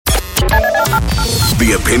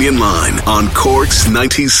The Opinion Line on Cork's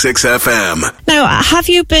 96 FM. Now, have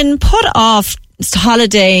you been put off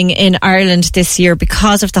holidaying in Ireland this year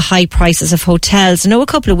because of the high prices of hotels? I know a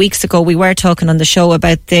couple of weeks ago we were talking on the show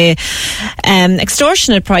about the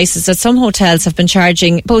extortionate prices that some hotels have been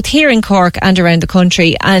charging both here in Cork and around the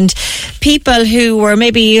country, and people who were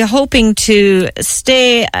maybe hoping to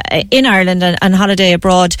stay in Ireland and holiday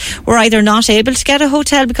abroad were either not able to get a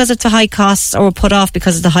hotel because of the high costs or were put off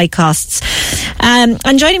because of the high costs. And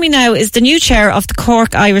joining me now is the new chair of the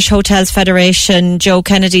Cork Irish Hotels Federation, Joe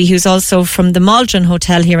Kennedy, who's also from the Maldron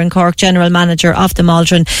Hotel here in Cork, General Manager of the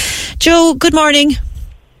Maldron. Joe, good morning.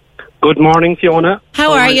 Good morning, Fiona.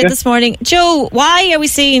 How are you this morning? Joe, why are we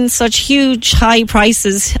seeing such huge high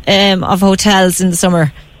prices of hotels in the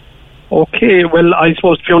summer? Okay, well, I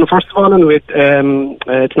suppose, Fiona, first of all,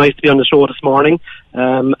 it's nice to be on the show this morning.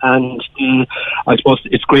 And I suppose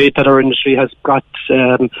it's great that our industry has got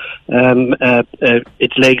its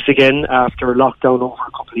legs again after lockdown over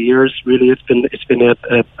a couple of years. Really, it's been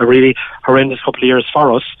a really horrendous couple of years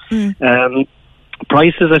for us.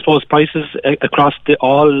 Prices across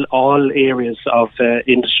all areas of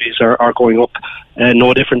industries are going up,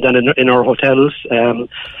 no different than in our hotels.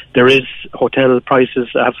 There is hotel prices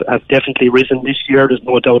have definitely risen this year. There's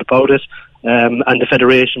no doubt about it. And the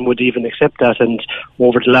Federation would even accept that. And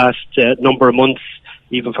over the last number of months,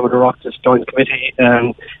 even from the Oireachtas Joint Committee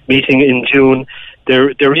meeting in June,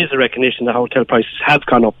 there is a recognition that hotel prices have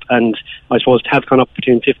gone up, and I suppose have gone up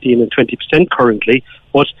between 15 and 20% currently.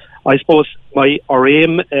 But I suppose our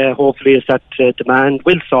aim, hopefully, is that demand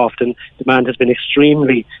will soften. Demand has been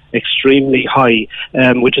extremely, extremely high,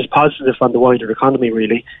 which is positive on the wider economy,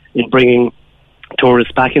 really, in bringing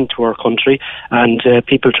tourists back into our country and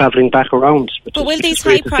people travelling back around. But will these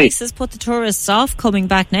high prices put the tourists off coming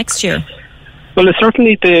back next year? Well,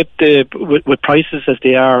 certainly with prices as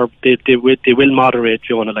they are, they will moderate,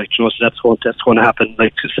 Fiona. So that's going to happen.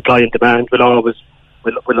 Like, supply and demand will always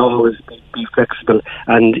be flexible.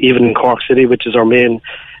 And even in Cork City, which is our main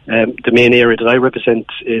the main area that I represent,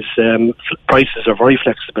 is prices are very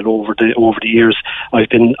flexible over the years. I've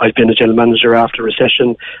been a general manager after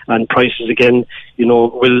recession, and prices again,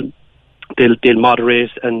 they'll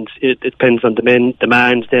moderate, and it depends on demand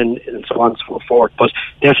then, and so on and so forth. But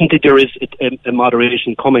definitely there is a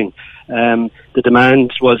moderation coming. The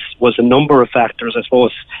demand was a number of factors, I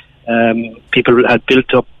suppose. People had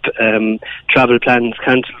built up travel plans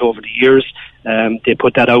cancelled over the years. They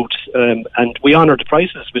put that out, and we honour the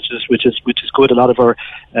prices, which is good. A lot of our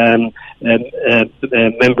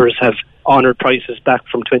members have honoured prices back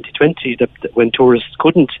from 2020, that when tourists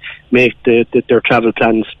couldn't make their travel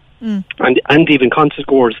plans. And even concert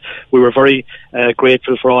goers, we were very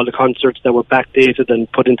grateful for all the concerts that were backdated and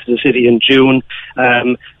put into the city in June,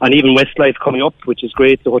 and even Westlife coming up, which is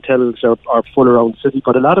great. The hotels are full around the city,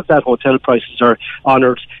 but a lot of that hotel prices are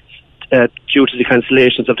honoured due to the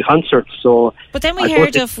cancellations of the concerts. But then we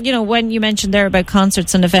heard of, when you mentioned there about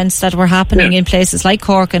concerts and events that were happening in places like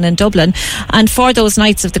Cork and in Dublin, and for those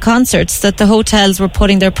nights of the concerts, that the hotels were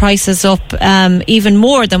putting their prices up even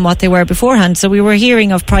more than what they were beforehand. So we were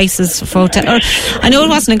hearing of prices for hotels. I know it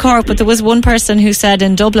wasn't in Cork, but there was one person who said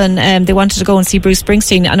in Dublin they wanted to go and see Bruce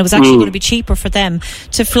Springsteen, and it was actually going to be cheaper for them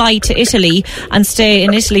to fly to Italy and stay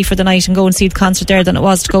in Italy for the night and go and see the concert there than it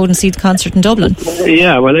was to go and see the concert in Dublin.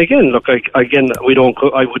 Yeah, well, again, look, we don't.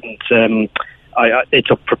 I wouldn't. It's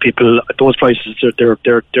up for people. Those prices, they're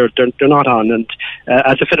not on. And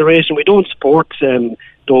as a federation, we don't support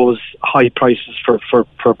those high prices for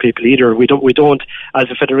people either. We don't. As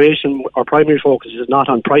a federation, our primary focus is not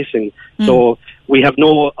on pricing. So I have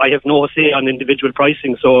no say on individual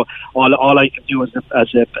pricing. So all I can do as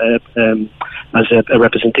a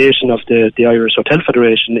representation of the Irish Hotel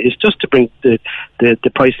Federation is just to bring the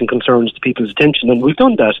pricing concerns to people's attention, and we've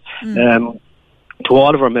done that. To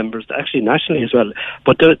all of our members, actually nationally as well.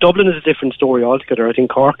 But Dublin is a different story altogether. I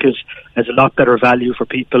think Cork has a lot better value for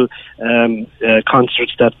people.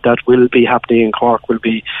 Concerts that will be happening in Cork will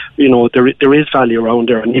be, there is value around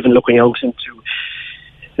there. And even looking out into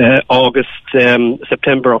August,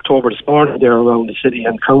 September, October this morning there around the city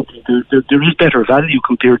and county, there is better value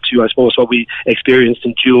compared to, I suppose, what we experienced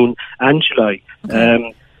in June and July.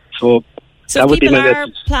 Okay. So if people are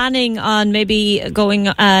planning on maybe going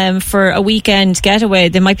for a weekend getaway,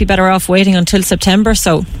 they might be better off waiting until September.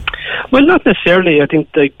 So, well, not necessarily. I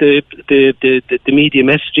think the media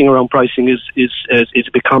messaging around pricing is a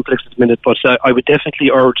bit complex at the minute. But I would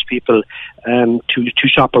definitely urge people to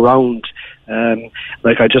shop around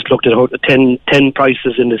Like I just looked at 10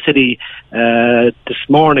 prices in the city this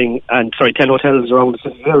morning, and 10 hotels around the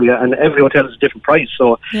city area, and every hotel is a different price.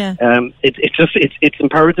 So it's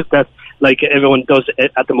imperative that, like everyone does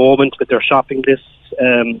at the moment with their shopping lists,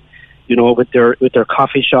 with their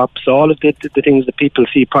coffee shops, all of the things that people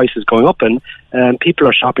see prices going up in, people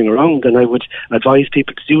are shopping around, and I would advise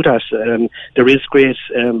people to do that. There is great.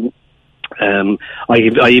 I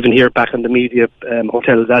even hear back on the media,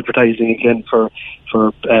 hotels advertising again for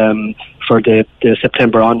the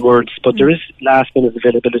September onwards, but there is last minute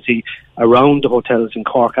availability around the hotels in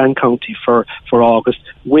Cork and County for August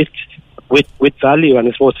with value, and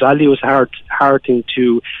I suppose value is hard thing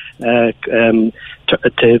to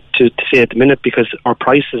say at the minute, because our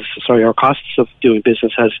costs of doing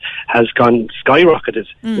business has gone skyrocketed.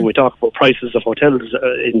 When we talk about prices of hotels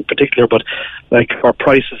in particular, but like our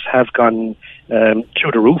prices have gone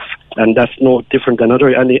through the roof, and that's no different than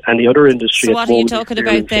any other industry. So what are you talking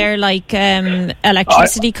about there, like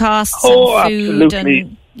electricity costs and food?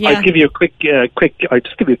 Absolutely. And I'll give you a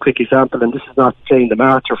quick example, and this is not playing the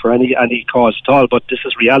martyr for any cause at all, but this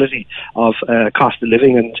is reality of cost of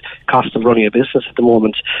living and cost of running a business at the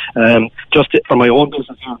moment. Just for my own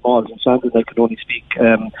business here in Malls and Sandon, I can only speak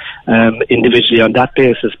individually on that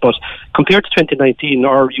basis. But compared to 2019,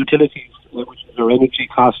 our utilities, which is our energy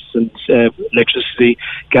costs and electricity,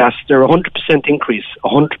 gas, they're 100% increase,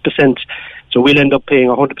 100%. So we'll end up paying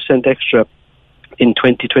 100% extra in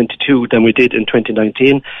 2022 than we did in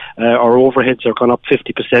 2019. Our overheads are gone up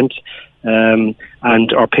 50%,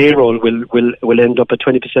 and our payroll will end up at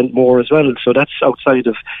 20% more as well. So that's outside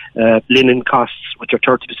of linen costs, which are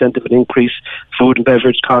 30% of an increase, food and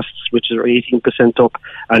beverage costs, which are 18% up,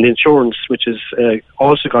 and insurance, which is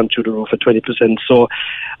also gone through the roof at 20%. So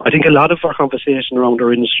I think a lot of our conversation around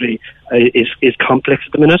our industry is complex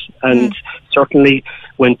at the minute, and certainly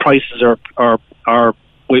when prices are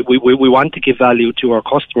we want to give value to our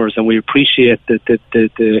customers, and we appreciate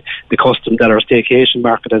the custom that our staycation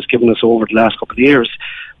market has given us over the last couple of years.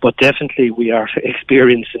 But definitely we are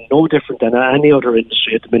experiencing no different than any other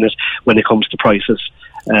industry at the minute when it comes to prices,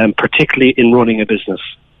 particularly in running a business.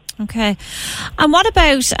 Okay. And what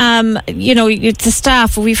about, the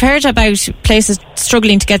staff? We've heard about places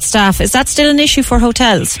struggling to get staff. Is that still an issue for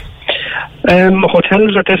hotels?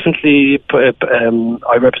 Hotels are definitely.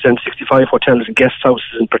 I represent 65 hotels and guest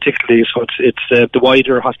houses in particular, so it's the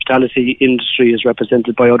wider hospitality industry is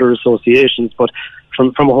represented by other associations. But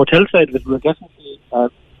from a hotel side of it, we're definitely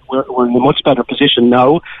we're in a much better position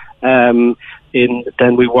now than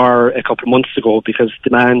we were a couple of months ago, because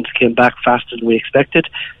demand came back faster than we expected.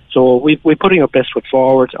 So we're putting our best foot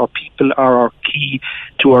forward. Our people are our key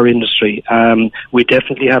to our industry. We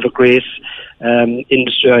definitely have a great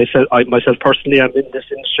industry. I myself personally, I'm in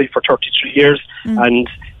this industry for 33 years and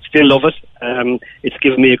still love it. It's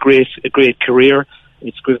given me a great career.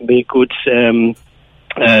 It's given me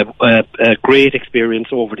a great experience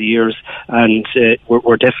over the years, and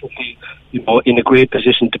we're definitely in a great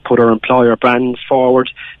position to put our employer brands forward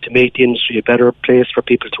to make the industry a better place for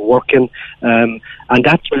people to work in, and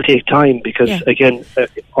that will take time, because again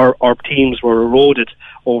our teams were eroded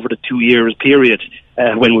over the 2 years period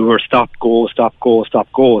when we were stop go.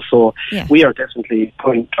 So we are definitely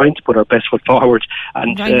trying to put our best foot forward,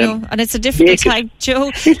 and I know, and it's a difficult time,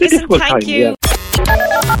 Joe. Listen, thank you.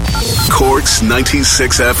 Cork's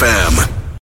 96 FM.